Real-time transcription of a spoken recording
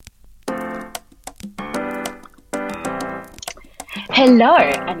Hello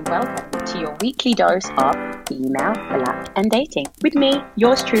and welcome to your weekly dose of Female, Black and Dating with me,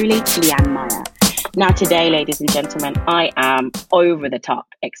 yours truly, Leanne Meyer. Now today, ladies and gentlemen, I am over the top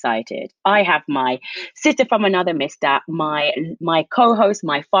excited. I have my sister from another mister, my co-host,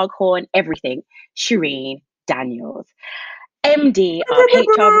 my foghorn, everything, Shireen Daniels, MD of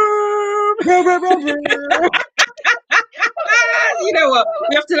HR. You know what?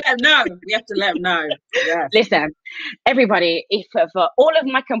 We have to let them know. Yes. Listen, everybody, if for all of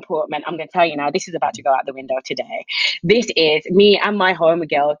my comportment, I'm going to tell you now, this is about to go out the window today. This is me and my home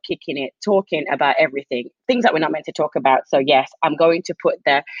girl kicking it, talking about everything, things that we're not meant to talk about. So yes, I'm going to put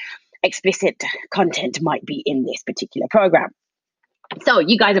the explicit content might be in this particular program. So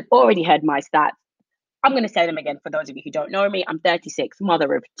you guys have already heard my stats. I'm going to say them again for those of you who don't know me. I'm 36,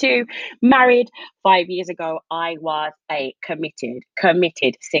 mother of two, married. 5 years ago, I was a committed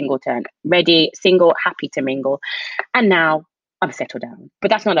singleton, ready, single, happy to mingle. And now I'm settled down. But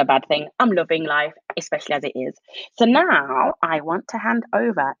that's not a bad thing. I'm loving life, especially as it is. So now I want to hand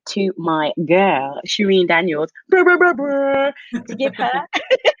over to my girl, Shireen Daniels, to give her,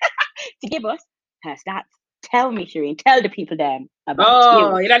 to give us her stats. Tell me, Shireen, tell the people then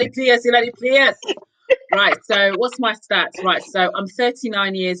about you. You let it please. Right, so what's my stats? Right, so I'm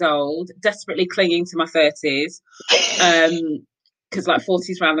 39 years old, desperately clinging to my 30s, because like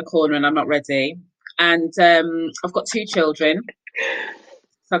 40's around the corner and I'm not ready. And I've got two children.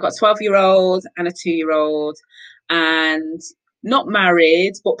 So I've got a 12-year-old and a 2-year-old, and not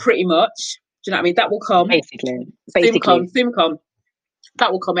married, but pretty much. Do you know what I mean? That will come. Basically. Soon come.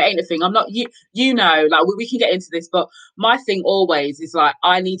 That will come. It ain't a thing. I'm not, you know, like we can get into this, but my thing always is like,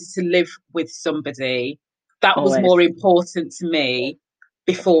 I needed to live with somebody. That was more important to me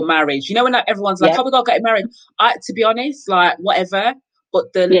before marriage. You know, when like, everyone's like, oh, we got to get married. To be honest, like whatever. But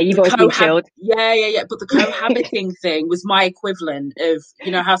you've always been chilled. Yeah. But the cohabiting thing was my equivalent of,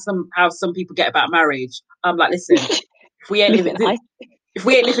 you know, how some people get about marriage. I'm like, listen, if we ain't living in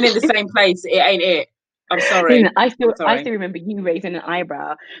the same place, it ain't it. I'm sorry. I still remember you raising an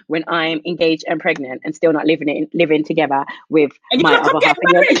eyebrow when I'm engaged and pregnant and still not living together with my other half.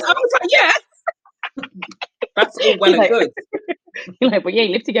 I was like, yeah. That's all well and good. You're like, well, yeah,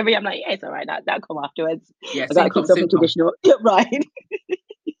 you live together. I'm like, yeah, it's all right. That'll come afterwards. Yeah, I gotta keep something traditional, right?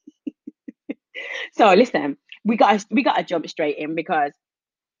 So listen, we gotta jump straight in because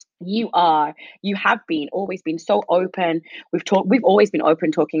you have always been so open. We've always been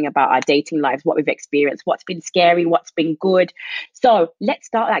open talking about our dating lives, what we've experienced, what's been scary, what's been good. So let's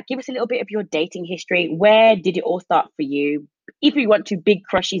start that. Give us a little bit of your dating history. Where did it all start for you? If you want to, big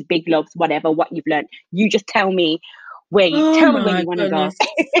crushes, big loves, whatever, what you've learned, you just tell me where you want to go.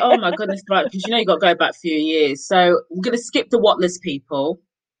 Oh my goodness, right, because you know you got to go back a few years. So we're going to skip the whatless people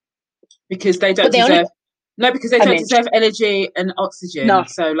because they don't deserve. No, because they don't deserve energy and oxygen. No.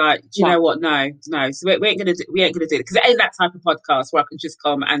 So, like, do you know what? No. So we ain't gonna do it because it ain't that type of podcast where I can just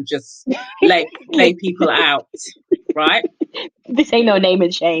come and just lay people out, right? This ain't no name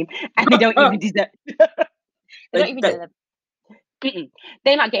and shame, and they don't even deserve.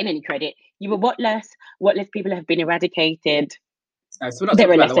 They're not getting any credit. You were whatless. Whatless people have been eradicated. No, so we're not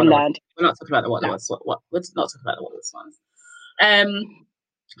talking about the whatless ones. We're not talking about the whatless ones. Let's not talk about the whatless ones.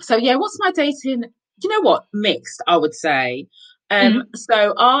 So yeah, what's my dating? You know what? Mixed, I would say.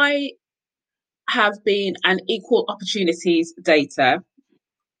 So I have been an equal opportunities dater,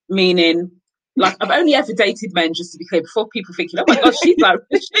 meaning like I've only ever dated men, just to be clear, before people thinking, oh my God, she's like,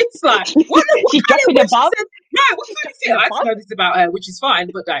 what? She's dropping the bomb. No, what's funny? I know this about her, which is fine,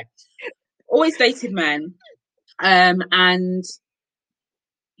 but no. Always dated men. And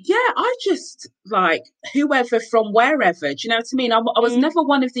yeah, I just like whoever from wherever. Do you know what I mean? I was never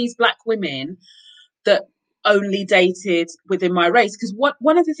one of these black women that only dated within my race. Because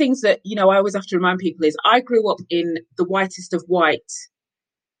one of the things that, you know, I always have to remind people is I grew up in the whitest of white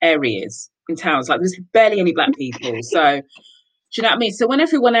areas in towns. Like there's barely any black people. So, do you know what I mean? So when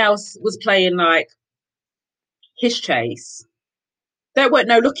everyone else was playing like His Chase, there weren't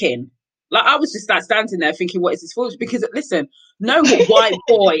no looking. Like I was just like standing there thinking, what is this for? Because listen, no white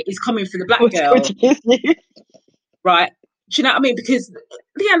boy is coming for the black girl. Right? Do you know what I mean? Because,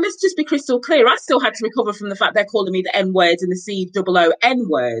 yeah, let's just be crystal clear. I still had to recover from the fact they're calling me the N-word and the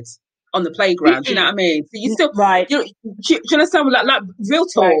C-O-O-N-word on the playground. Do you know what I mean? So you still, right? Do you understand? Like real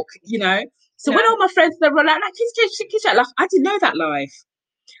talk, right. You know? So when all my friends, they were like kiss, like, I didn't know that life.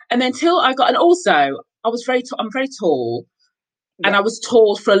 And then till I got, and also, I'm very tall. Yeah. And I was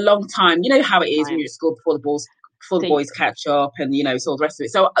tall for a long time. You know how it is when you're at school before the boys catch up and, you know, so all the rest of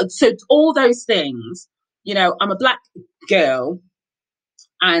it. So all those things, you know, I'm a black girl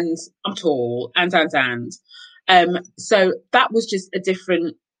and I'm tall and So that was just a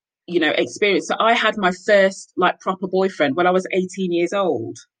different, experience. So I had my first like proper boyfriend when I was 18 years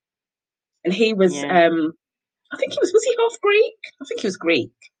old, and he was, Yeah. I think was he half Greek? I think he was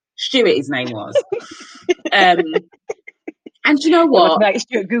Greek. Stuart, his name was. Um, and you know It must what? be like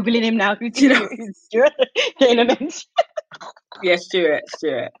Stuart googling him now. Who's Do you know? Stuart? Who's Stuart? Getting a mention. Yeah, Stuart.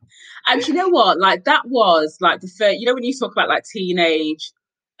 And you know what? Like that was like the first. You know when you talk about like teenage,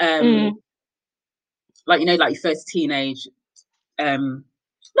 Mm. like like your first teenage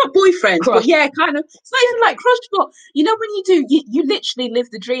not boyfriends, but Crush. yeah, kind of. It's not even like crush, but when you do, you literally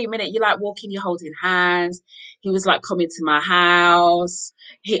live the dream, innit? You're like walking, you're holding hands. He was like coming to my house.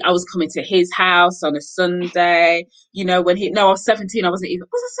 I was coming to his house on a Sunday. No, I was 17. I wasn't even,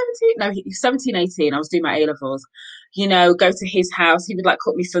 was I 17? No, he was 17, 18. I was doing my A levels. Go to his house. He would like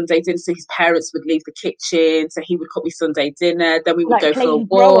cook me Sunday dinner. So his parents would leave the kitchen. So he would cook me Sunday dinner. Then we would Like go for a playing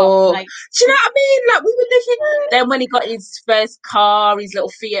grow up. walk. Like, Do you know what I mean? Like we were living. Then when he got his first car, his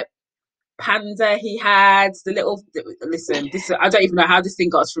little Fiat Panda he had, listen, this, I don't even know how this thing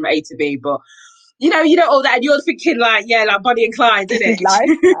got us from A to B, but all that, and you're thinking like, yeah, like Bonnie and Clyde, this isn't is life.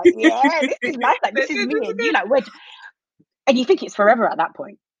 Like, yeah, this is life. Like, this is me and you. it? Like, and you think it's forever at that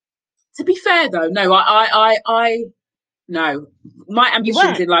point. To be fair though, no, I no, my You ambitions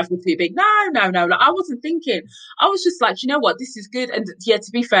weren't. in life were too big. No. Like, I wasn't thinking. I was just like, you know what, this is good. And yeah,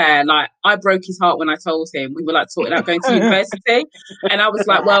 to be fair, like I broke his heart when I told him we were like sorting out going to university, and I was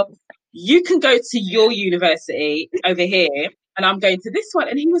like, well, you can go to your university over here, and I'm going to this one.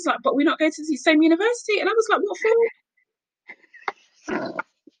 And he was like, but we're not going to the same university. And I was like, what for?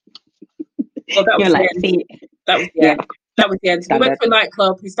 Well, that You're was the like, end. see, That was the yeah, end. That was the end. We went standard. to a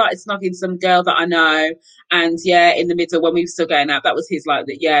nightclub. He started snogging some girl that I know, and yeah, in the middle when we were still going out, that was his like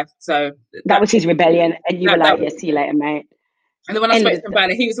that. Yeah, so That was his rebellion, and you were that like, was. yeah, see you later, mate. And then when I End spoke to of him about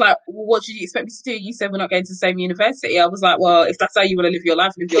it, he was like, well, "What did you expect me to do? You said we're not going to the same university." I was like, "Well, if that's how you want to live your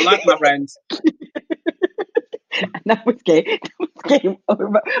life, my friend." and that was game. That was game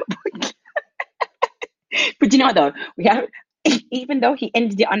over. But you know what, though, we have, even though he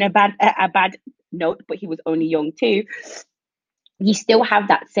ended it on a bad note, but he was only young too. You still have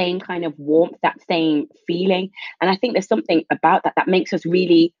that same kind of warmth, that same feeling, and I think there's something about that that makes us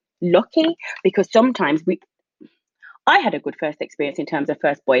really lucky, because sometimes I had a good first experience in terms of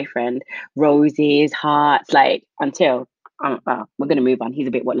first boyfriend, roses, hearts, like until we're going to move on. He's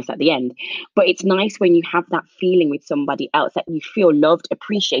a bit wordless at the end. But it's nice when you have that feeling with somebody else that you feel loved,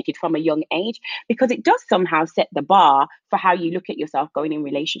 appreciated from a young age, because it does somehow set the bar for how you look at yourself going in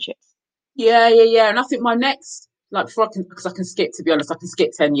relationships. Yeah. And I think my next, like, because I can skip, to be honest, I can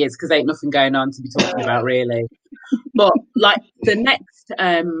skip 10 years because ain't nothing going on to be talking about, really. But, like, the next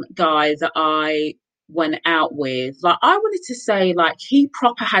guy that I went out with, like, I wanted to say, like, he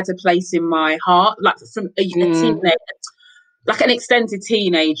proper had a place in my heart, like, from a teenager. Like an extended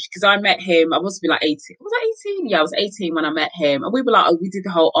teenage, because I met him, I must be like 18. Was I 18? Yeah, I was 18 when I met him. And we were like, we did the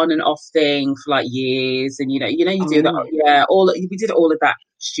whole on and off thing for like years. And, you Oh, do that. really? Yeah, we did all of that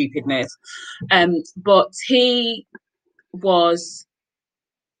stupidness. But he was,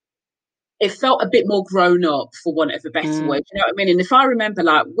 it felt a bit more grown up, for want of a better word. You know what I mean? And if I remember,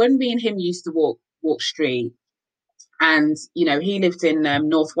 like, when me and him used to walk street, and, he lived in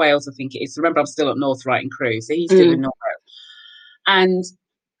North Wales, I think it is. Remember, I'm still up north, right, in Crewe. So he's still in North Wales. And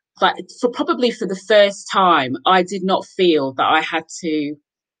like for the first time, I did not feel that I had to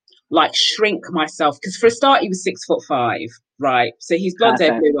like shrink myself, because for a start, he was 6'5", right? So he's blonde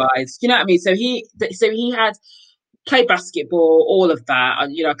hair, Perfect. blue eyes. Do you know what I mean? So he had played basketball, all of that.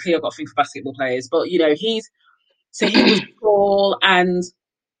 And, clearly I've got a thing for basketball players, but he was tall and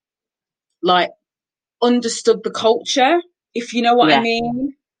like understood the culture, if you know what I Yeah,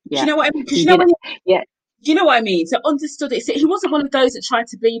 mean. Do you yeah. know what I mean? Because He did. when Yeah. do you know what I mean? So understood it. So he wasn't one of those that tried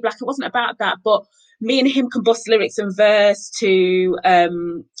to be black. It wasn't about that. But me and him can bust lyrics and verse to,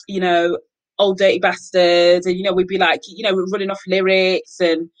 Old Dirty Bastard. And, we'd be like, we're running off lyrics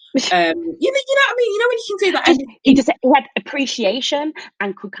and, you know what I mean? When you can do that. Just And he had appreciation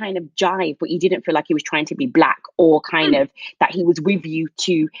and could kind of jive, but he didn't feel like he was trying to be black, or kind of that he was with you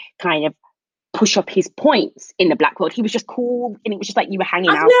to kind of push up his points in the black world. He was just cool, and it was just like you were hanging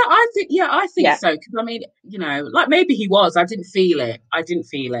out. I think so. Because I mean, like maybe he was. I didn't feel it. Do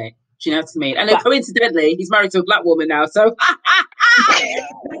you know what I mean? And then coincidentally, he's married to a black woman now. So,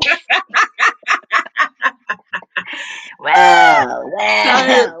 well.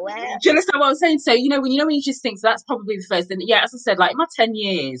 Do you understand what I'm saying? So, when you just think, so that's probably the first. And yeah, as I said, like in my 10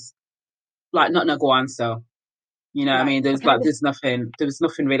 years, like not no go on. So, I mean, there was nothing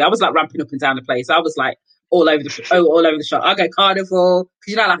really. I was like ramping up and down the place. I was like all over the shop. I go carnival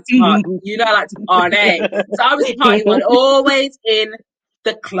because you know I like to party. So I was the party one, always in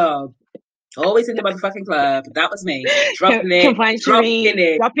the club. Always in the motherfucking club. That was me. Dropping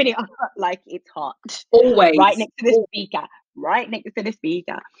it like it's hot. Always. Right next to the speaker. Right next to the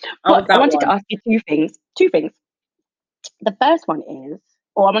speaker. But I wanted to ask you two things. The first one is,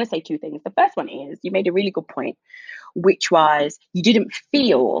 or I want to say two things. The first one is, you made a really good point, which was you didn't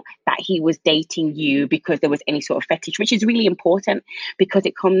feel that he was dating you because there was any sort of fetish, which is really important because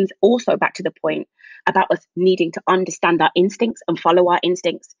it comes also back to the point about us needing to understand our instincts and follow our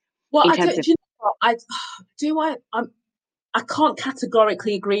instincts. Well, I can't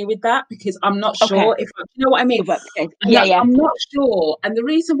categorically agree with that because I'm not sure if you know what I mean. Yeah. I'm not sure, and the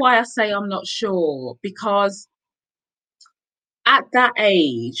reason why I say I'm not sure because at that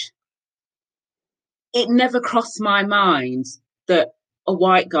age, it never crossed my mind that a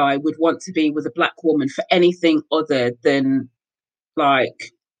white guy would want to be with a black woman for anything other than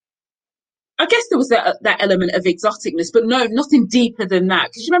like. I guess there was that element of exoticness, but no, nothing deeper than that.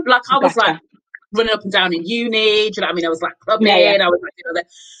 Because you remember, like I was like running up and down in uni. Do you know what I mean? I was like clubbing. I was like,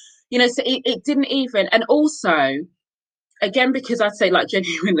 so it didn't even. And also, again, because I'd say like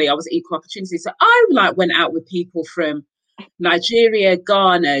genuinely, I was equal opportunity. So I like went out with people from Nigeria,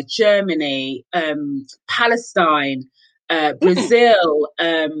 Ghana, Germany, Palestine, Brazil.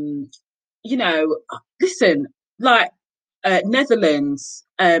 Listen, like Netherlands.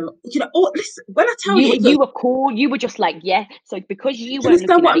 Listen, when I tell you, you were cool. You were just like, yeah. So because you weren't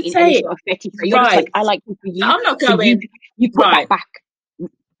looking at it in any sort of fetish, so you're just like, I like you for you. I'm not going. So you put that back.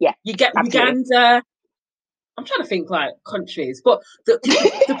 Yeah. You get absolutely. Uganda. I'm trying to think like countries, but nobody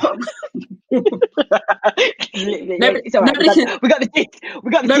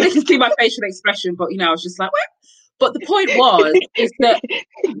can see my facial expression, but I was just like, what? But the point is that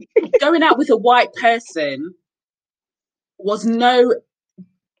going out with a white person was no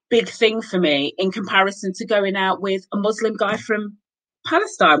big thing for me in comparison to going out with a Muslim guy from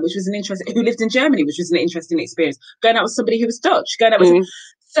Palestine, which was who lived in Germany, which was an interesting experience. Going out with somebody who was Dutch,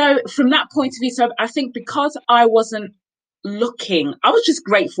 so from that point of view, so I think because I wasn't looking, I was just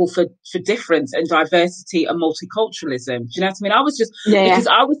grateful for difference and diversity and multiculturalism. Do you know what I mean? I was just because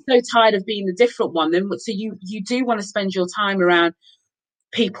I was so tired of being the different one. Then so you do want to spend your time around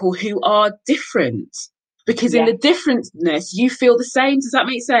people who are different. Because in the differentness, you feel the same. Does that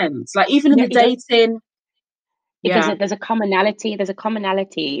make sense? Like even in the dating, there's a commonality. There's a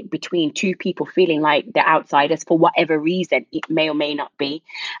commonality between two people feeling like they're outsiders for whatever reason it may or may not be,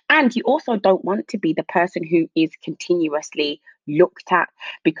 and you also don't want to be the person who is continuously looked at.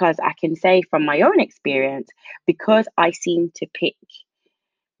 Because I can say from my own experience, because I seem to pick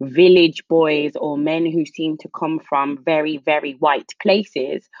village boys or men who seem to come from very, very white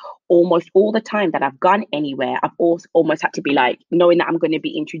places, almost all the time that I've gone anywhere, I've also almost had to be like, knowing that I'm going to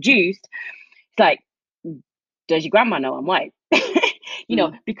be introduced, it's like, does your grandma know I'm white?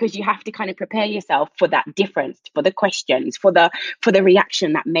 Because you have to kind of prepare yourself for that difference, for the questions, for the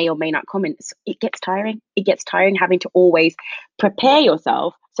reaction that may or may not come in. It gets tiring. It gets tiring having to always prepare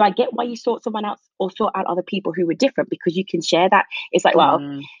yourself. So I get why you sought someone else or sought out other people who were different, because you can share that. It's like,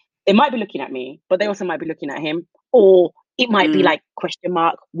 well, they might be looking at me, but they also might be looking at him, or it might be like question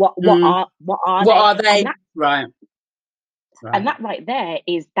mark. What are they? Right. And that right there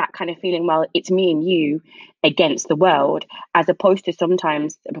is that kind of feeling, well, it's me and you against the world, as opposed to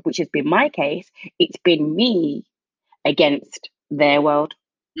sometimes, which has been my case, it's been me against their world.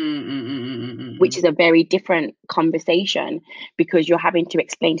 Which is a very different conversation, because you're having to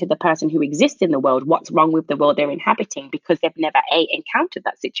explain to the person who exists in the world what's wrong with the world they're inhabiting, because they've never encountered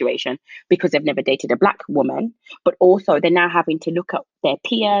that situation, because they've never dated a black woman, but also they're now having to look at their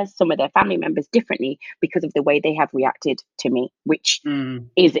peers, some of their family members differently because of the way they have reacted to me, which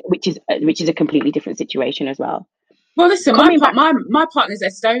is a completely different situation as well. Well, listen, my partner's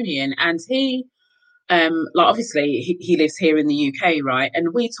Estonian, and he obviously he lives here in the UK, right?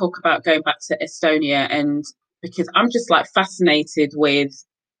 And we talk about going back to Estonia, and because I'm just like fascinated with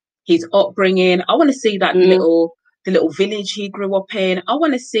his upbringing. I want to see that the little village he grew up in. I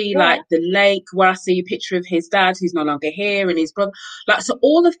want to see like the lake, where I see a picture of his dad who's no longer here, and his brother. Like, so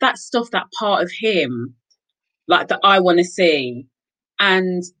all of that stuff, that part of him, like that I want to see.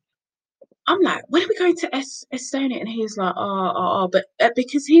 And I'm like, when are we going to Estonia? And he was like, but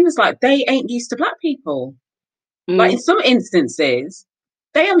because he was like, they ain't used to black people. Like in some instances,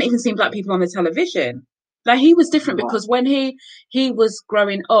 they haven't even seen black people on the television. Like he was different because when he was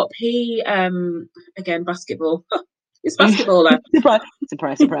growing up, he again basketball. It's basketballer. Surprise,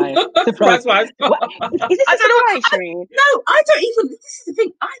 surprise, surprise, surprise. Surprise. What? Is this I a don't know. surprise, Shireen? No, I don't even. This is the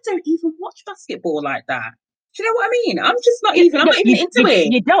thing. I don't even watch basketball like that. Do you know what I mean? I'm just not even. I'm No, not even into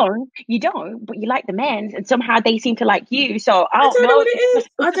it. you don't, but you like the men, and somehow they seem to like you. So I I don't don't know know. what it is.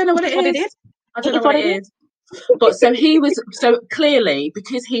 I don't know what It's it just what it is. is. I don't know It's what what it it is. is. But so clearly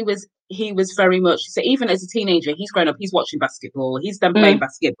because he was very much so even as a teenager, he's grown up, he's watching basketball, he's then playing Mm,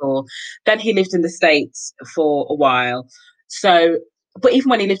 basketball. Then he lived in the States for a while. So but even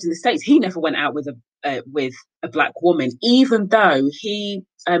when he lived in the States, he never went out with a black woman, even though he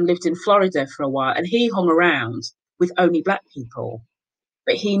lived in Florida for a while and he hung around with only black people.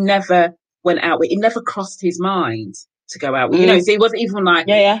 But he never went out with, it never crossed his mind to go out with, mm, so he wasn't even like,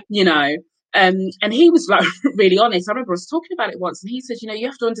 yeah, yeah. you know, and he was like really honest. I remember I was talking about it once and he said, you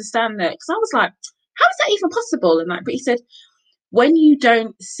have to understand that. Because I was like, how is that even possible? And like, but he said, when you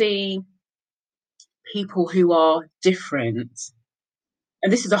don't see people who are different,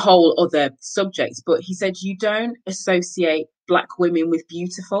 and this is a whole other subject, but he said, you don't associate black women with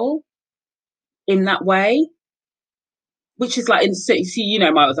beautiful in that way. Which is like, see,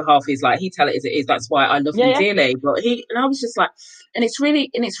 my other half is like, he tell it as it is. That's why I love Yeah, him yeah. dearly. But and I was just like, and it's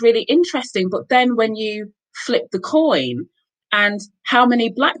really interesting. But then when you flip the coin, and how many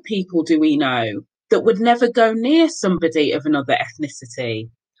black people do we know that would never go near somebody of another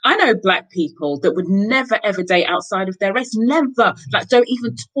ethnicity? I know black people that would never ever date outside of their race. Never, like, don't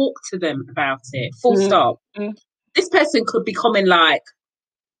even talk to them about it. Full Mm, stop. mm. This person could be coming like,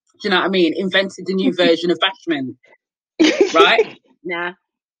 do you know what I mean? Invented a new version of Bashment, right? Nah.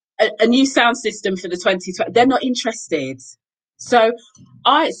 A new sound system for the 2020. They're not interested. So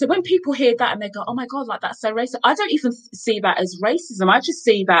when people hear that and they go, oh my God, like that's so racist. I don't even see that as racism. I just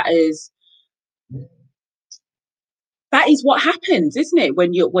see that as that is what happens, isn't it?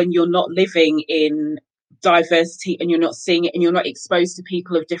 When you're not living in diversity and you're not seeing it and you're not exposed to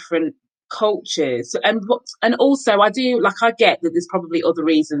people of different cultures. And also I get that there's probably other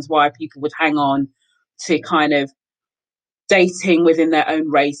reasons why people would hang on to kind of dating within their own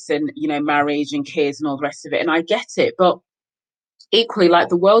race and marriage and kids and all the rest of it, and I get it, but equally, like,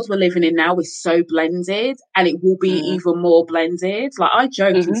 the world we're living in now is so blended and it will be Mm, even more blended. Like, I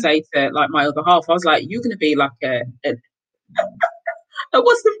joke and mm-hmm. say to like my other half, I was like, you're going to be like a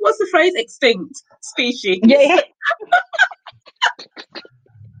what's the phrase, extinct species. Yeah,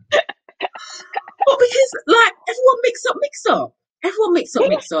 But because like everyone mix up.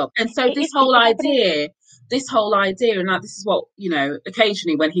 And so it is happening. this whole idea, and like, this is what,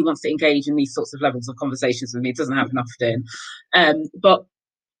 occasionally when he wants to engage in these sorts of levels of conversations with me, it doesn't happen often. But,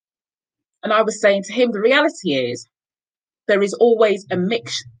 and I was saying to him, the reality is there is always a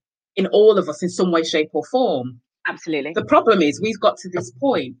mix in all of us in some way, shape or form. Absolutely. The problem is we've got to this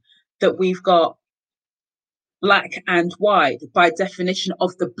point that we've got black and white by definition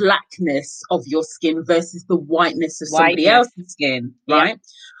of the blackness of your skin versus the whiteness of somebody Whiteness. else's skin, Yeah. right?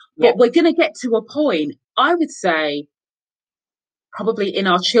 Yeah. But we're going to get to a point, I would say, probably in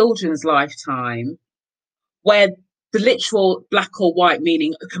our children's lifetime, where the literal black or white,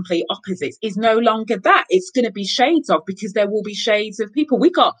 meaning complete opposites, is no longer that. It's going to be shades of, because there will be shades of people.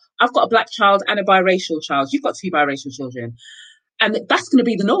 I've got a black child and a biracial child. You've got 2 biracial children. And that's going to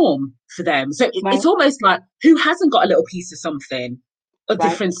be the norm for them. So Right. it's almost like, who hasn't got a little piece of something, a Right.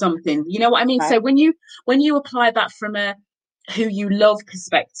 different something? You know what I mean? Right. So when you apply that from a who you love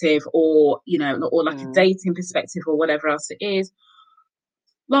perspective, or or like a dating perspective, or whatever else it is,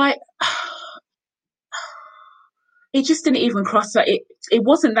 like, it just didn't even cross that. It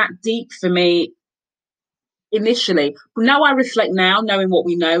wasn't that deep for me initially. But now I reflect, now knowing what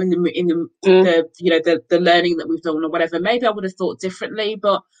we know in the learning that we've done or whatever, maybe I would have thought differently,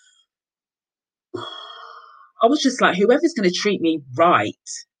 but I was just like, whoever's going to treat me right,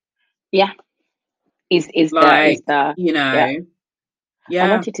 Yeah. Is like, the yeah. I yeah.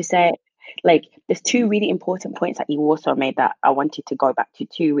 wanted to say, like, there's 2 really important points that you also made that I wanted to go back to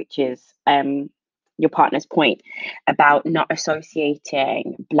too, which is your partner's point about not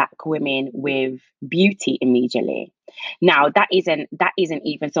associating black women with beauty immediately. Now that isn't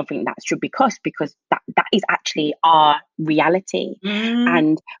even something that should be cussed, because that is actually our reality.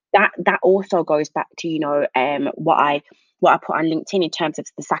 And that also goes back to what I put on LinkedIn in terms of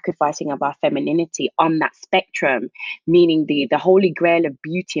the sacrificing of our femininity on that spectrum, meaning the holy grail of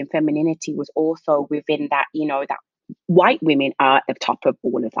beauty and femininity was also within that, that white women are at the top of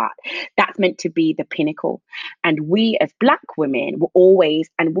all of that. That's meant to be the pinnacle. And we as black women will always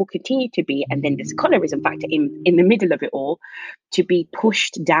and will continue to be, and then this colorism factor in the middle of it all, to be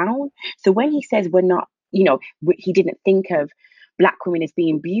pushed down. So when he says we're not, he didn't think of black women as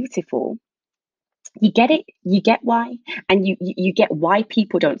being beautiful, You get it, you get why, and you get why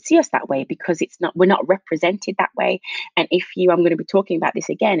people don't see us that way, because we're not represented that way. And I'm going to be talking about this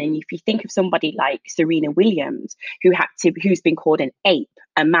again, and if you think of somebody like Serena Williams, who's been called an ape,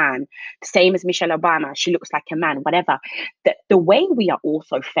 a man, same as Michelle Obama, she looks like a man, whatever. The way we are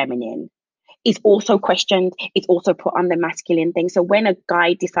also feminine is also questioned. It's also put on the masculine thing. So when a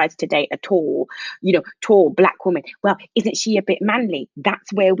guy decides to date a tall black woman, well, isn't she a bit manly?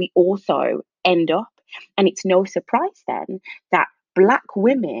 That's where we also end up. And it's no surprise then that black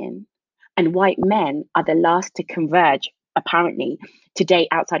women and white men are the last to converge, apparently, to date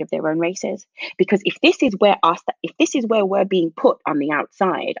outside of their own races. Because if this is where we're being put on the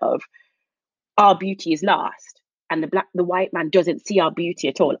outside of our beauty is last, and the white man doesn't see our beauty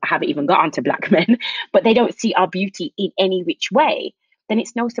at all. I haven't even got onto black men, but they don't see our beauty in any which way. Then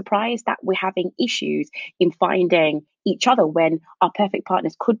it's no surprise that we're having issues in finding each other when our perfect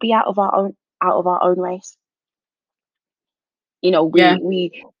partners could be out of our own race.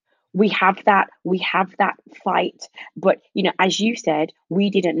 We have that fight, but as you said, we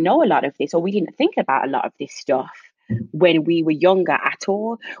didn't know a lot of this, or we didn't think about a lot of this stuff when we were younger at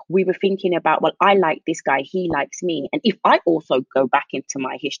all. We were thinking about, well, I like this guy, he likes me. And if I also go back into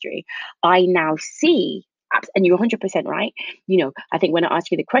my history, I now see, and you're 100% right. I think when I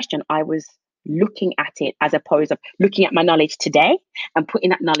asked you the question, I was looking at it as opposed to looking at my knowledge today and putting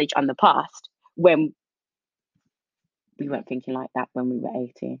that knowledge on the past, when we weren't thinking like that when we were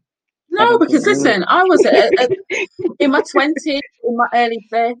 18. No, because listen, I was in my 20s, in my early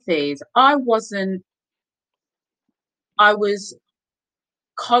 30s, I was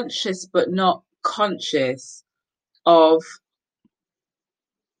conscious but not conscious of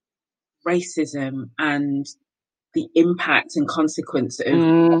racism and the impact and consequence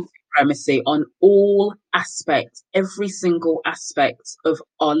of supremacy on all aspects, every single aspect of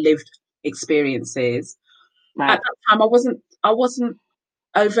our lived experiences. Right. At that time, I wasn't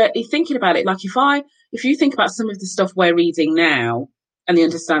overtly thinking about it. Like if you think about some of the stuff we're reading now and the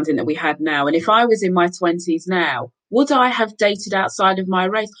understanding that we had now, and if I was in my 20s now, would I have dated outside of my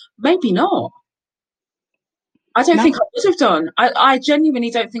race? Maybe not. I don't think I would have done. I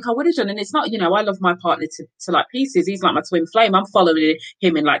genuinely don't think I would have done. And it's not, I love my partner to like pieces. He's like my twin flame. I'm following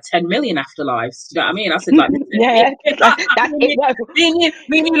him in like 10 million afterlives. Do you know what I mean? I said, like, yeah,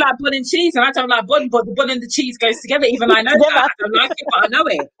 me and you like bun and cheese, and I don't like bun, but the bun and the cheese goes together. Even I know that. I don't like it, but I know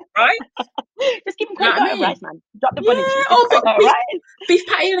it, right? Just give him cracker rice, man. Drop the bun and cheese. Beef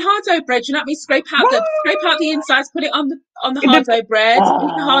patty and hard dough bread. You know what I mean? Scrape out the insides, put it on the hard dough bread, eat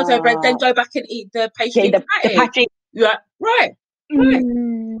the hard dough bread, then go back and eat the pastry and patty. Yeah, right.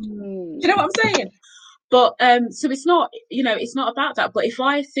 You know what I'm saying? But so it's not, it's not about that. But if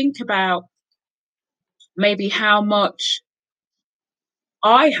I think about maybe how much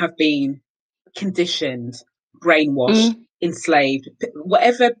I have been conditioned, brainwashed, enslaved,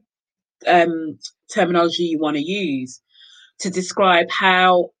 whatever terminology you want to use to describe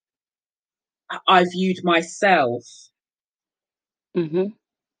how I viewed myself. Mm-hmm. Do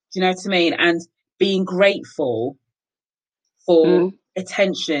you know what I mean? And being grateful for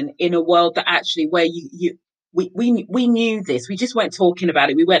attention in a world that actually where we knew this. We just weren't talking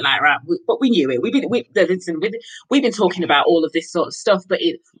about it. We weren't like, right, but we knew it. We've been talking about all of this sort of stuff, but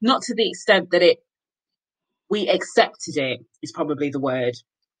it not to the extent that we accepted it is probably the word.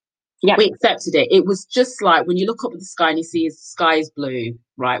 Yeah, we accepted it. It was just like when you look up at the sky and you see the sky is blue,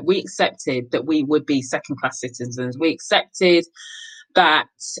 right? We accepted that we would be second-class citizens. We accepted that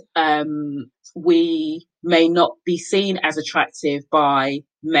we may not be seen as attractive by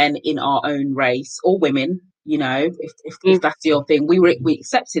men in our own race or women, if that's your thing. We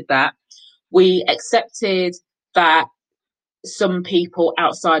accepted that. We accepted that some people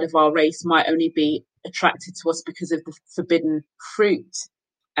outside of our race might only be attracted to us because of the forbidden fruit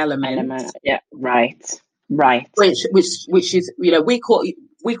element. Yeah, right. Which is,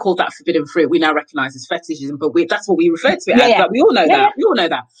 we call that forbidden fruit. We now recognise as fetishism, but that's what we refer to it as. Like, we all know that. We all know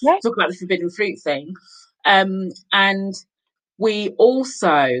that. Yeah. Talk about the forbidden fruit thing. And we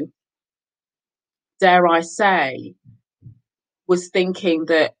also, dare I say, was thinking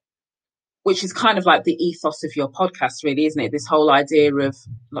that, which is kind of like the ethos of your podcast, really, isn't it? This whole idea of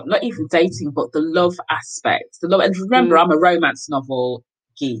not even dating, but the love aspect. And remember, I'm a romance novel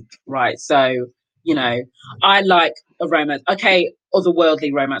geek, right? So, I like a romance. Okay,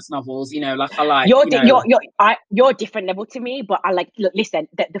 otherworldly romance novels, like I like. You're different level to me, but I like. Look, listen,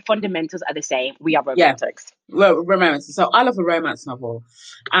 the fundamentals are the same. We are romantics. Yeah, romance. So I love a romance novel,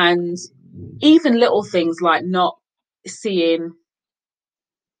 and even little things like not seeing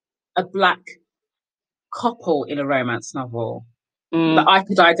a black couple in a romance novel that I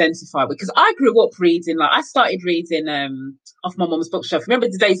could identify with, because I grew up reading, like I started reading off my mum's bookshelf. Remember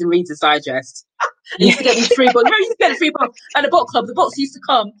the days in Reader's Digest? I used to get these free books. Remember, I used to get the free books at the book club. The books used to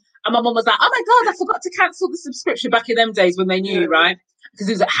come, and my mum was like, "Oh my god, I forgot to cancel the subscription." Back in them days when they knew, right? Because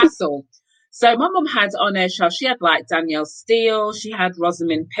it was a hassle. So my mum had on her shelf, she had like Danielle Steele, she had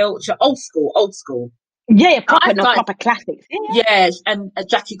Rosamund Pilcher, old school. Yeah, proper classics. Yeah, and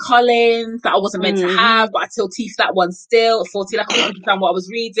Jackie Collins that I wasn't meant to have, but I still teased that one still. 40, like I couldn't understand what I was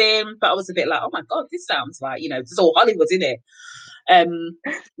reading, but I was a bit like, oh my god, this sounds like, it's all Hollywood, isn't it?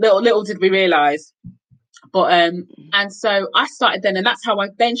 Little did we realise. But and so I started then, and that's how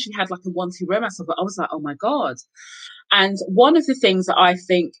then she had like a 1-2 romance novel. I was like, oh my god. And one of the things that I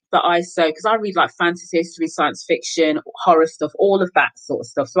think that I say, because I read like fantasy, history, science fiction, horror stuff, all of that sort of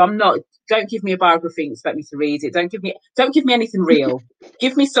stuff. So don't give me a biography and expect me to read it. Don't give me anything real.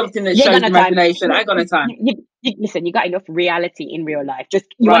 Give me something that shows imagination. I ain't got no time. Listen, you got enough reality in real life.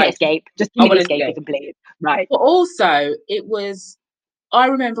 You want to escape. Just give me the escapism, please. Right. But also, I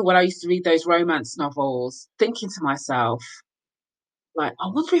remember when I used to read those romance novels, thinking to myself, like, I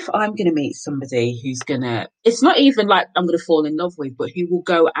wonder if I'm going to meet somebody it's not even like I'm going to fall in love with, but who will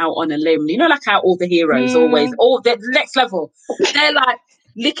go out on a limb. You know, like how all the heroes all the next level, they're like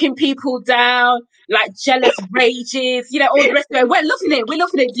licking people down, like jealous rages, all the rest of it. We're loving it.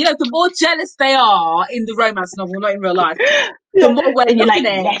 The more jealous they are in the romance novel, not in real life, the more we're loving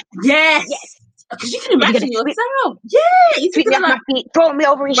it. Yes. Because you can imagine yourself. Sweep me off my feet, throw me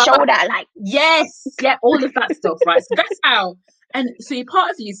over his shoulder. Like, yes. Yeah, all of that stuff, right? So that's how. And so part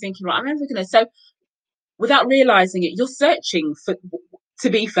of you is thinking, right, I'm never going to. So without realising it, you're searching for, to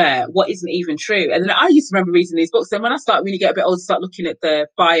be fair, what isn't even true. And then I used to remember reading these books. Then when I get a bit older, start looking at the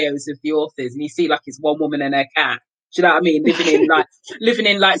bios of the authors, and you see like it's one woman and her cat. Do you know what I mean? Living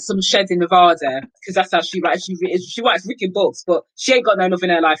in like some shed in Nevada, because that's how she writes. She writes wicked books, but she ain't got no love in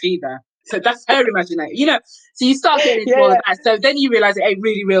her life either. So that's her imagination, So you start getting into all of that. So then you realise it ain't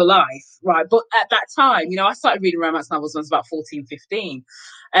really real life, right? But at that time, I started reading romance novels when I was about 14, 15.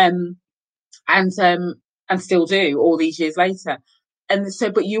 And still do all these years later. And so,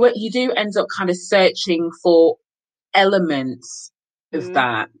 but you do end up kind of searching for elements of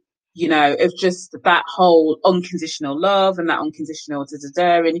that, of just that whole unconditional love and that unconditional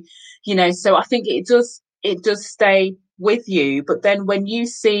da-da-da. And, so I think it does stay with you. But then when you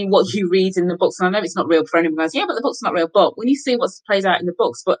see what you read in the books, and I know it's not real for anyone who goes, yeah, but the book's not real. But when you see what's played out in the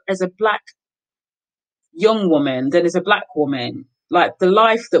books, but as a black young woman, then as a black woman, like the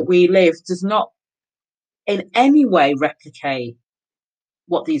life that we live does not in any way replicate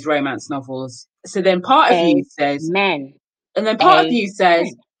what these romance novels. So then part of you says, and then part of you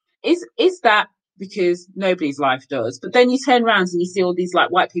says, is that because nobody's life does? But then you turn around and you see all these like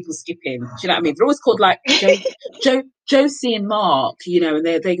white people skipping. Do you know what I mean? They're always called like Josie and Mark, and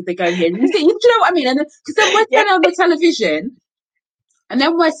they go here. And do you know what I mean? And because then we're turning on the television, and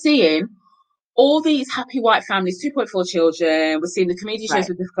then we're seeing all these happy white families, 2.4 children. We're seeing the comedy shows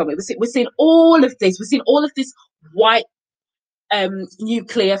with different comedy. We're seeing all of this. We're seeing all of this white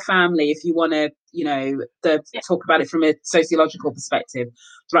nuclear family, if you want to, talk about it from a sociological perspective.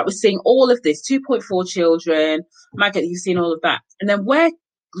 Right, we're seeing all of this, 2.4 children. Maggot, you've seen all of that. And then we're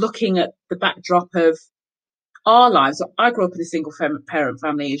looking at the backdrop of our lives. I grew up in a single parent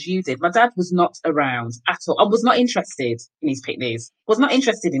family, as you did. My dad was not around at all. I was not interested in his picnics. Was not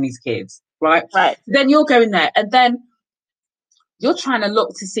interested in his kids. Right. Then you're going there, and then you're trying to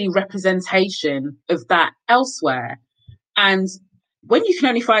look to see representation of that elsewhere. And when you can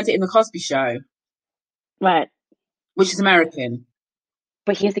only find it in the Cosby Show, right, which is American.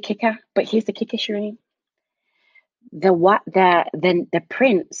 But here's the kicker, Shireen. The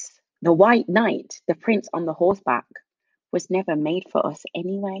prince, the white knight, the prince on the horseback, was never made for us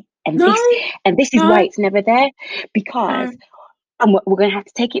anyway. And this is why it's never there, because and we're going to have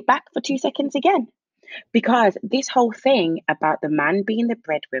to take it back for 2 seconds again. Because this whole thing about the man being the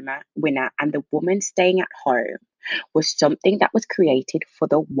breadwinner and the woman staying at home was something that was created for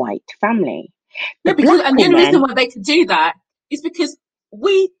the white family. The only reason why they could do that is because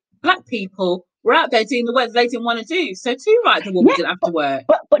we black people were out there doing the work they didn't want to do. So too right, the woman didn't have to work.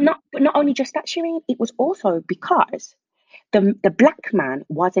 But not only just that, Shireen, it was also because the black man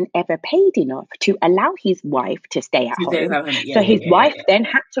wasn't ever paid enough to allow his wife to stay at home. So his wife then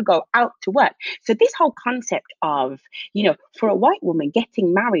had to go out to work. So this whole concept of, for a white woman,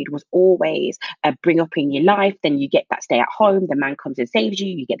 getting married was always a bring up in your life. Then you get that stay at home. The man comes and saves you.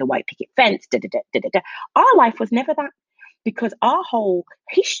 You get the white picket fence. Our life was never that. Because our whole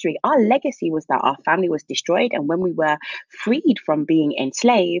history, our legacy was that our family was destroyed. And when we were freed from being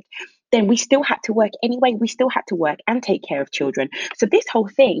enslaved, then we still had to work anyway. We still had to work and take care of children. So this whole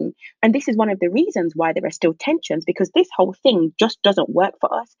thing, and this is one of the reasons why there are still tensions, because this whole thing just doesn't work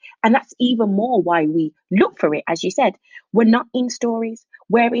for us. And that's even more why we look for it. As you said, we're not in stories.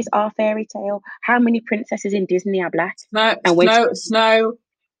 Where is our fairy tale? How many princesses in Disney are black? Snow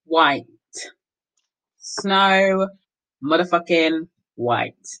White. Snow motherfucking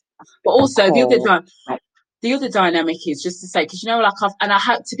White. But also the other dynamic is just to say, because like I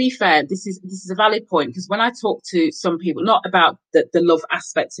had to be fair, this is a valid point, because when I talk to some people, not about the love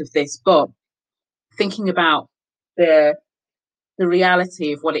aspect of this, but thinking about the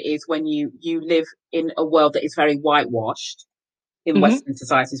reality of what it is when you live in a world that is very whitewashed, in Western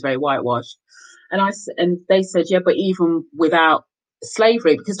society is very whitewashed, and they said, yeah, but even without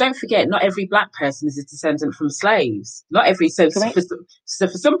slavery, because don't forget, not every black person is a descendant from slaves. Not every so for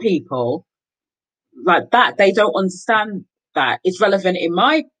some people like that, they don't understand that it's relevant in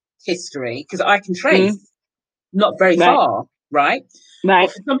my history because I can trace not very far, right?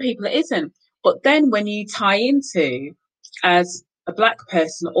 But for some people it isn't. But then when you tie into, as a black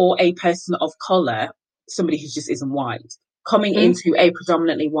person or a person of color, somebody who just isn't white, coming into a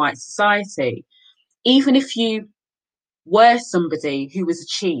predominantly white society, even if you were somebody who was a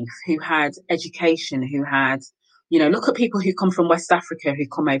chief, who had education, who had, look at people who come from West Africa who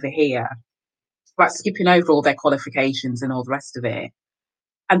come over here, like skipping over all their qualifications and all the rest of it,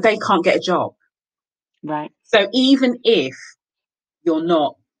 and they can't get a job. Right. So even if you're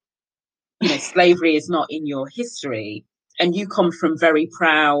not, slavery is not in your history, and you come from very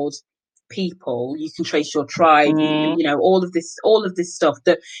proud people, you can trace your tribe, you can, all of this stuff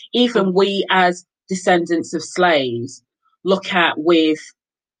that even we as descendants of slaves look at with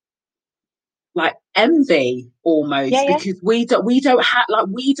like envy almost, because we don't have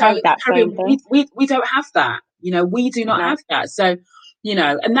we don't have that, we do not have that. So,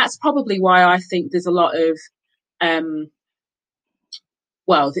 and that's probably why I think there's a lot of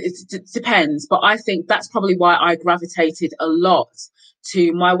well, it depends, but I think that's probably why I gravitated a lot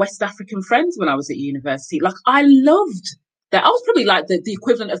to my West African friends when I was at university. Like, I loved that. I was probably like the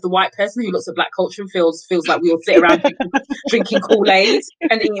equivalent of the white person who looks at black culture and feels like we all sit around drinking Kool-Aid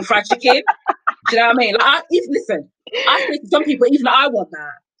and eating fried chicken. Do you know what I mean? Like, listen, I think some people, even I want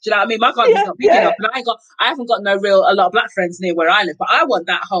that. Do you know what I mean? My garden's not big enough, and I haven't got a lot of black friends near where I live, but I want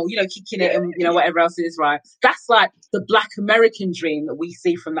that whole, kicking it and whatever else it is, right? That's like the Black American dream that we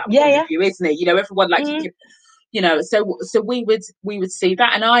see from that point of view, isn't it? Everyone like kicking, so we would see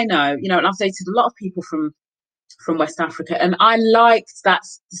that, and I know, and I've dated a lot of people from West Africa, and I liked that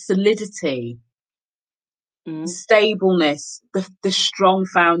solidity, the stableness, the strong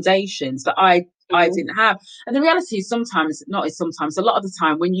foundations that I didn't have. And the reality is sometimes, a lot of the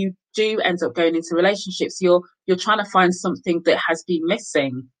time when you do end up going into relationships, you're trying to find something that has been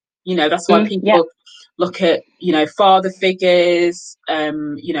missing. That's why people look at, father figures,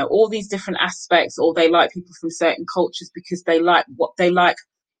 all these different aspects, or they like people from certain cultures because they like what they like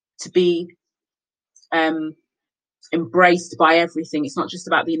to be embraced by everything. It's not just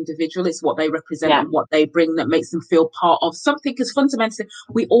about the individual, it's what they represent and what they bring that makes them feel part of something, because fundamentally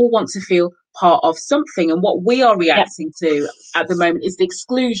we all want to feel part of something, and what we are reacting to at the moment is the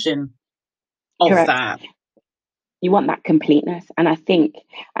exclusion of that. You want that completeness, and I think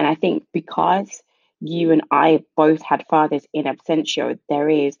because you and I both had fathers in absentia, there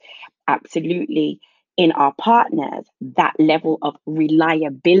is absolutely in our partners that level of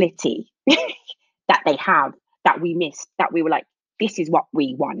reliability that they have, that we missed, that we were like, this is what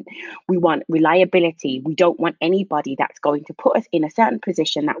we want. We want reliability. We don't want anybody that's going to put us in a certain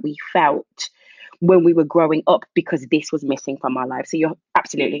position that we felt when we were growing up, because this was missing from our lives. So you're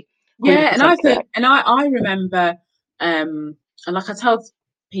absolutely and I remember and like I tell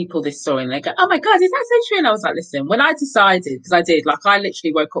people this story and they go, oh my God, is that so true? And I was like, listen, when I decided, because I did, like I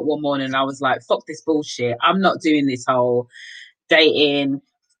literally woke up one morning and I was like, fuck this bullshit, I'm not doing this whole dating,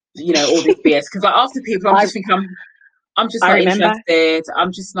 all this BS, because like after people, I'm just thinking I'm just not interested.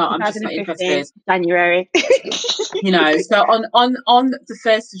 I'm just not interested. January. So on the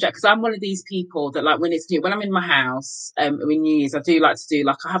 1st of January, because I'm one of these people that like when it's new, when I'm in my house, in New Year's, I do like to do,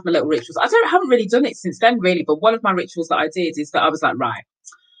 like I have my little rituals. I haven't really done it since then really, but one of my rituals that I did is that I was like, right,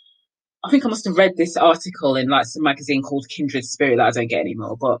 I think I must have read this article in like some magazine called Kindred Spirit that I don't get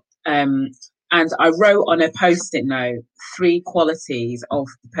anymore, but and I wrote on a post-it note 3 qualities of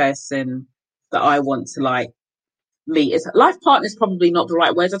the person that I want to like meet. As life partner is probably not the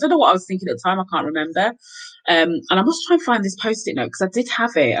right word. I don't know what I was thinking at the time. I can't remember. And I must try and find this post-it note because I did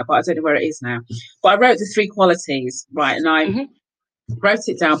have it, but I don't know where it is now. But I wrote the 3 qualities, right? And I wrote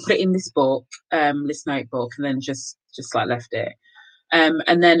it down, put it in this book, this notebook, and then just like left it.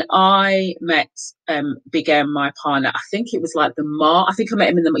 And then I met Big M, my partner. I think it was like I think I met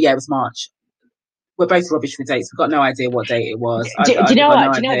him it was March. We're both rubbish with dates. We've got no idea what date it was. Do you know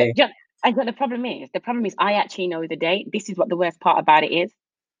what? No idea. The problem is I actually know the date. This is what the worst part about it is.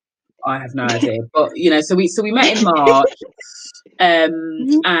 I have no idea. But so we met in March,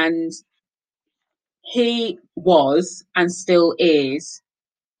 and he was and still is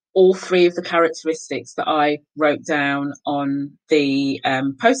all three of the characteristics that I wrote down on the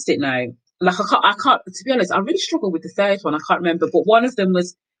post-it note. Like I can't. To be honest, I really struggle with the third one. I can't remember, but one of them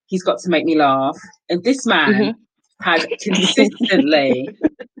was he's got to make me laugh, and this man had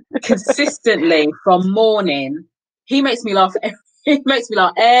consistently from morning. He makes me laugh. He makes me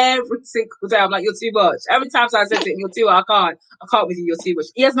laugh every single day. I'm like, you're too much. Every time I said to him, you're too much. I can't with you. You're too much.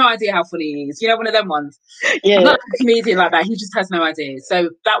 He has no idea how funny he is. You know, one of them ones. Yeah. I'm not a comedian like that. He just has no idea.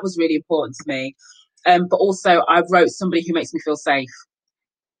 So that was really important to me. But also I wrote somebody who makes me feel safe.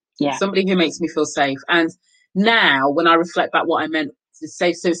 Yeah. Somebody who makes me feel safe. And now when I reflect back what I meant to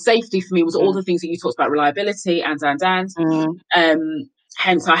safe, so safety for me was all the things that you talked about, reliability and.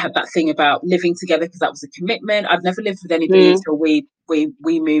 Hence, I had that thing about living together because that was a commitment. I'd never lived with anybody until we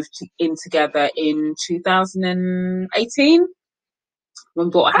moved in together in 2018. When we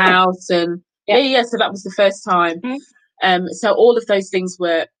bought a house, and so that was the first time. So all of those things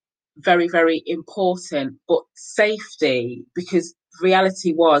were very, very important. But safety, because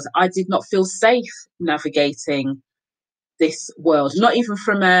reality was I did not feel safe navigating this world, not even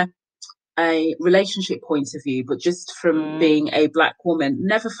from a relationship point of view, but just from being a Black woman.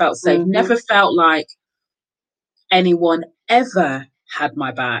 Never felt safe, never felt like anyone ever had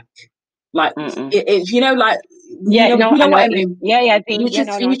my back. Like you know, like you know what I mean?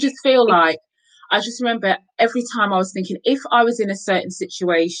 You just feel like, I just remember every time I was thinking, if I was in a certain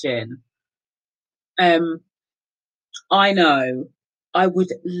situation, I know I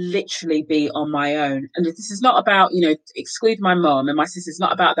would literally be on my own. And this is not about, exclude my mum and my sister. It's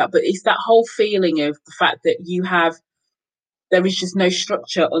not about that, but it's that whole feeling of the fact that there is just no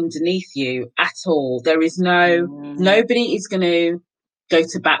structure underneath you at all. There is nobody is going to go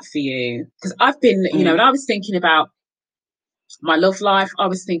to bat for you. Because I've been, and I was thinking about my love life. I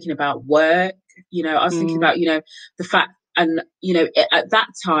was thinking about work, I was thinking about, the fact, and, at that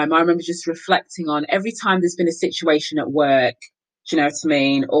time, I remember just reflecting on every time there's been a situation at work, do you know what I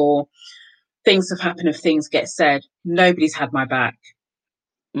mean? Or things have happened, if things get said, nobody's had my back.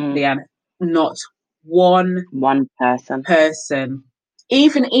 Leanne, not one person.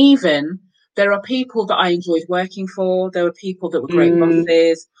 Even there are people that I enjoyed working for. There were people that were great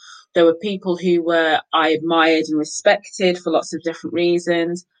bosses. There were people who I admired and respected for lots of different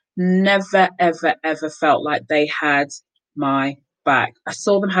reasons. Never, ever, ever felt like they had my back. I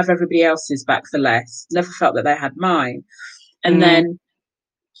saw them have everybody else's back for less. Never felt that they had mine. And then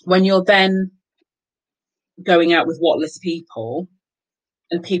when you're then going out with whatless people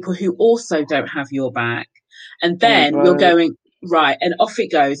and people who also don't have your back, and then you're going, right, and off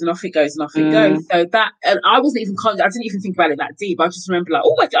it goes, and off it goes, and off it goes. So that, and I wasn't even, I didn't even think about it that deep. I just remember like,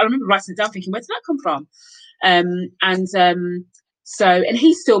 I remember writing it down thinking, where did that come from? So, and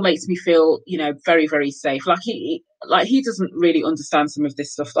he still makes me feel, very, very safe. Like he doesn't really understand some of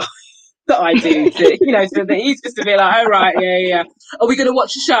this stuff that I do, so that he's just a bit like, oh, right, yeah. Are we going to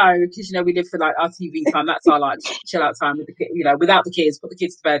watch a show? Because, we live for like our TV time. That's our like chill out time with the kids, without the kids, put the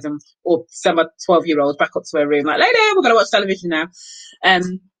kids to bed or send my 12-year-old back up to her room. Like, lady, we're going to watch television now.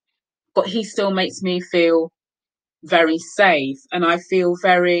 But he still makes me feel very safe. And I feel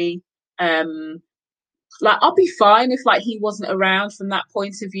very, like I'll be fine if like he wasn't around from that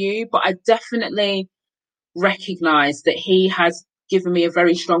point of view. But I definitely recognize that he has given me a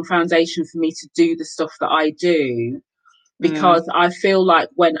very strong foundation for me to do the stuff that I do, because I feel like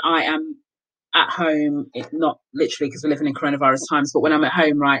when I am at home, not literally because we're living in coronavirus times, but when I'm at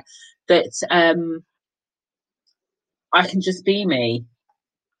home, right, that I can just be me.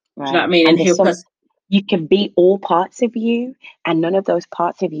 Right. Do you know what I mean? And you can be all parts of you, and none of those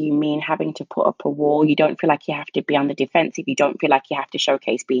parts of you mean having to put up a wall. You don't feel like you have to be on the defensive. You don't feel like you have to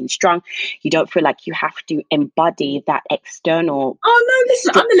showcase being strong. You don't feel like you have to embody that external. Oh no,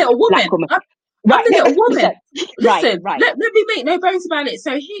 listen, I'm the little woman. I'm the little woman. Listen, right. Let me make no bones about it.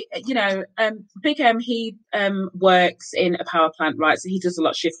 So he, Big M, he works in a power plant, right? So he does a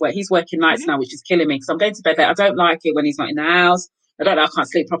lot of shift work. He's working nights now, which is killing me because I'm going to bed late. I don't like it when he's not in the house. I can't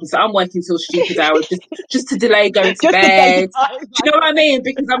sleep properly. So I'm working till stupid hours just to delay going to bed. Do you know what I mean?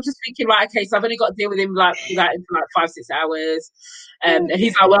 Because I'm just thinking, right, okay, so I've only got to deal with him like for like 5-6 hours. And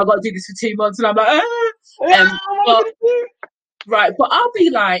he's like, well, I've got to do this for 2 months. And I'm like, but I'll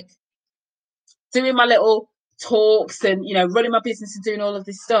be like doing my little talks and, you know, running my business and doing all of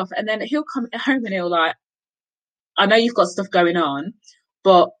this stuff. And then he'll come home and he'll like, I know you've got stuff going on,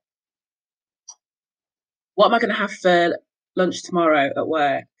 but what am I going to have for lunch tomorrow at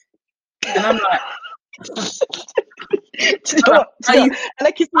work? And I'm like, because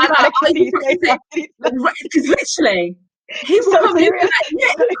literally, he will come in like,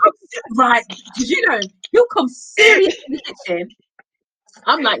 right, because you know, he'll come serious in the kitchen.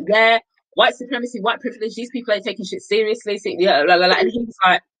 I'm like, yeah, white supremacy, white privilege, these people ain't taking shit seriously. Yeah, blah, blah, blah. And he was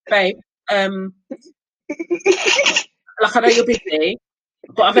like, babe, like, I know you're busy,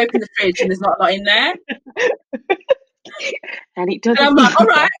 but I've opened the fridge and there's not a lot in there. And it doesn't. And I'm like, all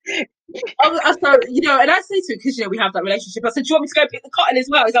right. So, you know, and I say to him, because, you know, we have that relationship, I said, do you want me to go pick the cotton as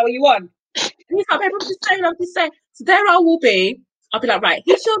well? Is that what you want? And he's like, babe, I'm just saying. So there I will be. I'll be like, right,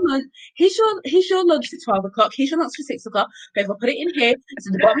 here's your lunch. Here's your lunch for 12 o'clock. Here's your lunch for 6 o'clock. Babe, I'll put it in here. It's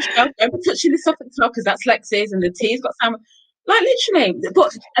in the bottom shelf. Don't be touching this stuff at the top because that's Lex's and the tea's got salmon. Like, literally.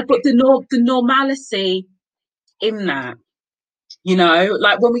 But the normalcy in that, you know,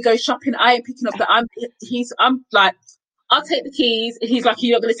 like when we go shopping, I ain't picking up I'm like, I'll take the keys. And he's like,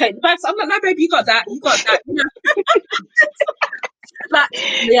 you're not going to take the bags. I'm like, no, baby, you got that. You know? like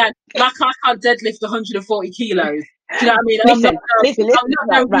I can't deadlift 140 kilos. Do you know what I mean? I'm not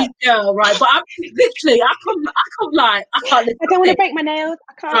no weak girl, right? But I'm literally, I come like, I can't lift. I don't want to break my nails.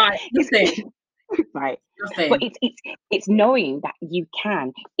 I can't. Right, nothing. Right. Nothing. But it's knowing that you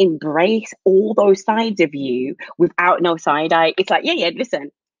can embrace all those sides of you without no side eye. It's like, yeah,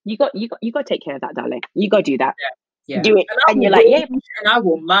 listen, you got to take care of that, darling. You got to do that. Yeah. Do it. And you're like, yeah. And I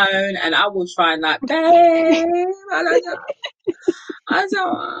will moan and I will try and like, babe, I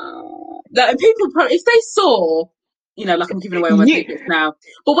don't. And people probably, if they saw, you know, like I'm giving away all my secrets now.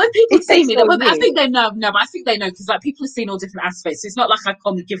 But when people see me, I think they know. No, but I think they know because like people have seen all different aspects. So it's not like I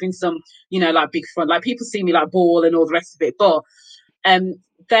come giving some, you know, like big front. Like people see me like ball and all the rest of it. But I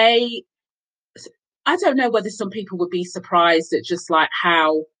don't know whether some people would be surprised at just like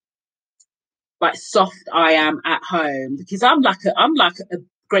how like soft I am at home because I'm like a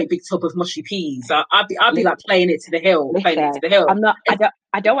great big tub of mushy peas. I'd be like playing it to the hill. I'm not.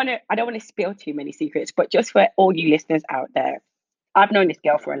 I don't want to spill too many secrets, but just for all you listeners out there, I've known this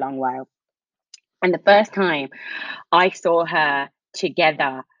girl for a long while, and the first time I saw her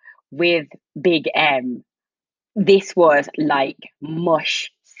together with Big M, this was like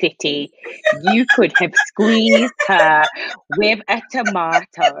mush city. You could have squeezed her with a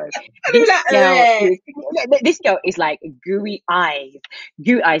tomato. This girl is like gooey eyes.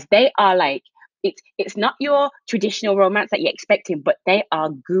 They are like, it's not your traditional romance that you're expecting, but they are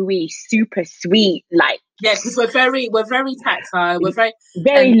gooey, super sweet. Like, yeah, because we're very tactile. We're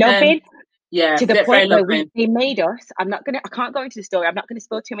very loving. Yeah, to the point where they made us. I can't go into the story. I'm not going to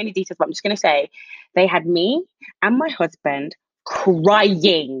spill too many details, but I'm just going to say they had me and my husband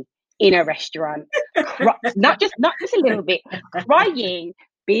crying in a restaurant. Not just a little bit, crying,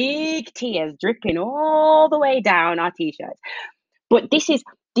 big tears dripping all the way down our t-shirts. But this is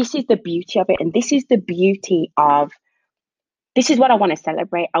the beauty of it, and this is the beauty of. This is what I want to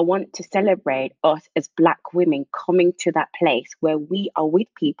celebrate. I want to celebrate us as Black women coming to that place where we are with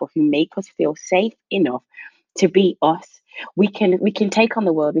people who make us feel safe enough to be us. We can take on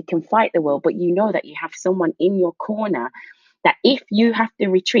the world, we can fight the world, but you know that you have someone in your corner that if you have to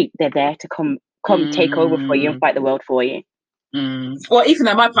retreat, they're there to come take over for you and fight the world for you. Well, even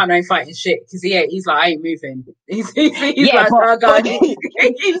though my partner ain't fighting shit, because he's like, I ain't moving. He's like, oh God.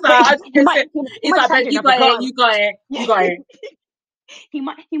 He's like, you got it. He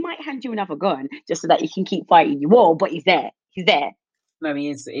might hand you another gun just so that you can keep fighting your war, but he's there. No, he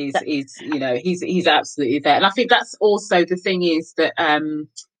is, you know, he's absolutely there. And I think that's also the thing is that,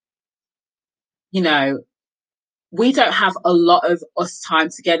 you know, we don't have a lot of us time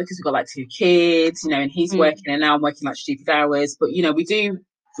together because we've got like 2 kids, you know, and he's working and now I'm working like stupid hours. But, you know, we do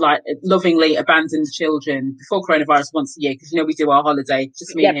like lovingly abandon the children before coronavirus once a year because, you know, we do our holiday,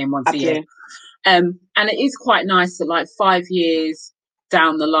 just me and him once a year. And it is quite nice that like 5 years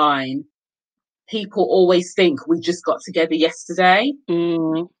down the line, people always think we just got together yesterday.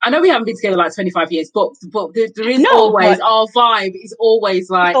 I know we haven't been together like 25 years, but there is always our vibe is always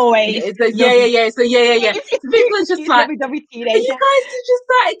like always. So people are just like, you guys just started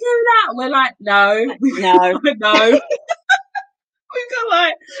doing that. We're like, no. We've got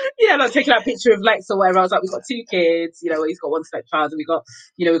like, you know, like taking that picture of Lex or whatever. I was like, we've got 2 kids, you know, he's got 1 stepchild and we've got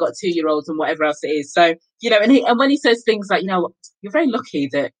 2-year-olds and whatever else it is. So, you know, and when he says things like, you know, you're very lucky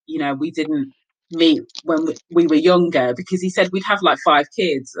that, you know, we didn't meet when we were younger because he said we'd have like 5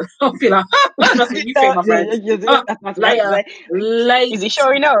 kids. I'll be like, that's what you think, my friend. Later. Is he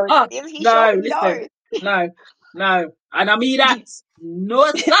sure he knows? No, listen. No. And I mean that.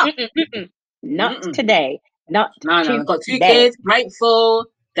 No, stop. Not today. Not No. today. I've got 2 kids. Grateful.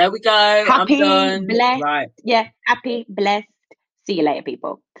 There we go. Happy, I'm done. blessed. Right. Yeah, happy, blessed. See you later,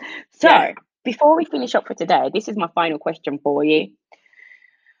 people. So, Yeah. before we finish up for today, this is my final question for you.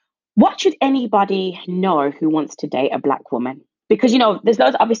 What should anybody know who wants to date a Black woman? Because, there's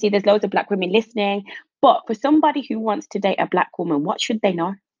loads of Black women listening, but for somebody who wants to date a Black woman, what should they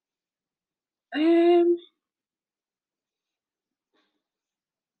know?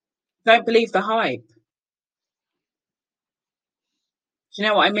 Don't believe the hype. Do you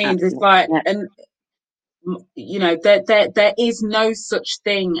know what I mean? Absolutely. It's like, Yeah. and there is no such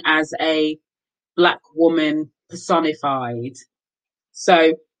thing as a Black woman personified.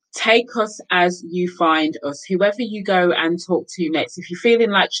 So take us as you find us. Whoever you go and talk to next, if you're feeling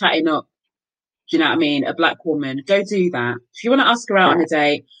like chatting up, do you know what I mean, a Black woman, go do that. If you want to ask her out on a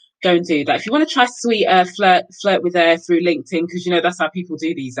date, go and do that. If you want to try sweet flirt with her through LinkedIn, because that's how people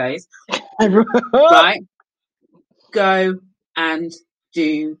do these days, right? Go and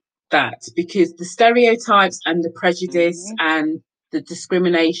do that, because the stereotypes and the prejudice and the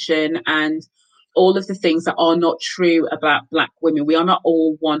discrimination and all of the things that are not true about Black women, we are not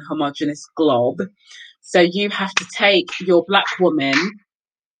all one homogenous glob. So you have to take your Black woman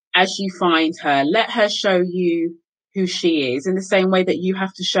as you find her. Let her show you who she is in the same way that you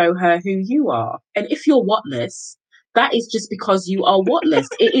have to show her who you are. And if you're whatless, that is just because you are whatless.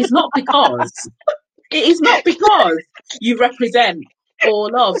 It is not because you represent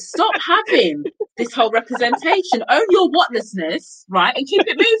all of. Stop having this whole representation. Own your whatlessness, right? And keep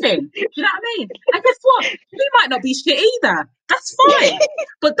it moving. Do you know what I mean? And guess what? He might not be shit either. That's fine.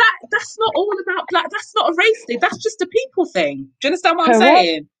 But that's not all about Black. That's not a race thing. That's just a people thing. Do you understand what I'm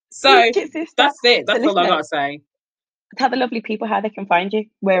saying? So that's it. That's all I gotta say. Tell the lovely people how they can find you.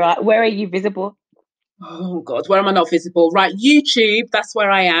 Where are you visible? Oh God, where am I not visible? Right, YouTube, that's where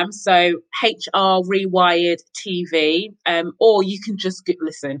I am. So HR Rewired TV. Or you can just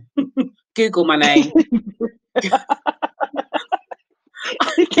listen. Google my name.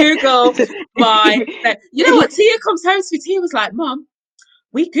 Google my you know what? Tia comes home to me. Tia was like, Mom,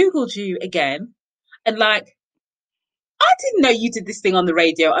 we Googled you again. And like, I didn't know you did this thing on the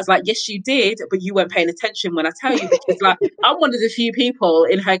radio. I was like, yes, you did, but you weren't paying attention when I tell you, because like I'm one of the few people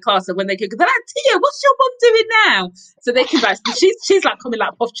in her class that when they Google, they're like, Tia, what's your mum doing now? So they can like, she's like coming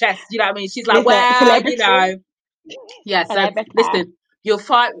like puff chest, you know what I mean? She's like, well, yeah. So listen, you'll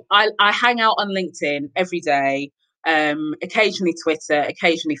find I hang out on LinkedIn every day, occasionally Twitter,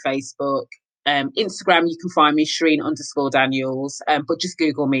 occasionally Facebook. Instagram, you can find me Shireen_Daniels, but just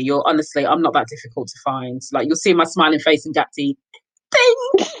Google me. Honestly, I'm not that difficult to find. Like, you'll see my smiling face and gap teeth.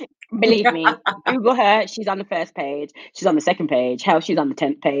 Believe me, Google her. She's on the first page. She's on the second page. Hell, she's on the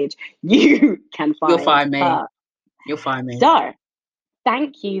 10th page. You can find. You'll find me. Her. You'll find me. So,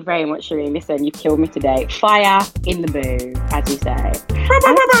 thank you very much, Shireen. Listen, you've killed me today. Fire in the boo, as we say.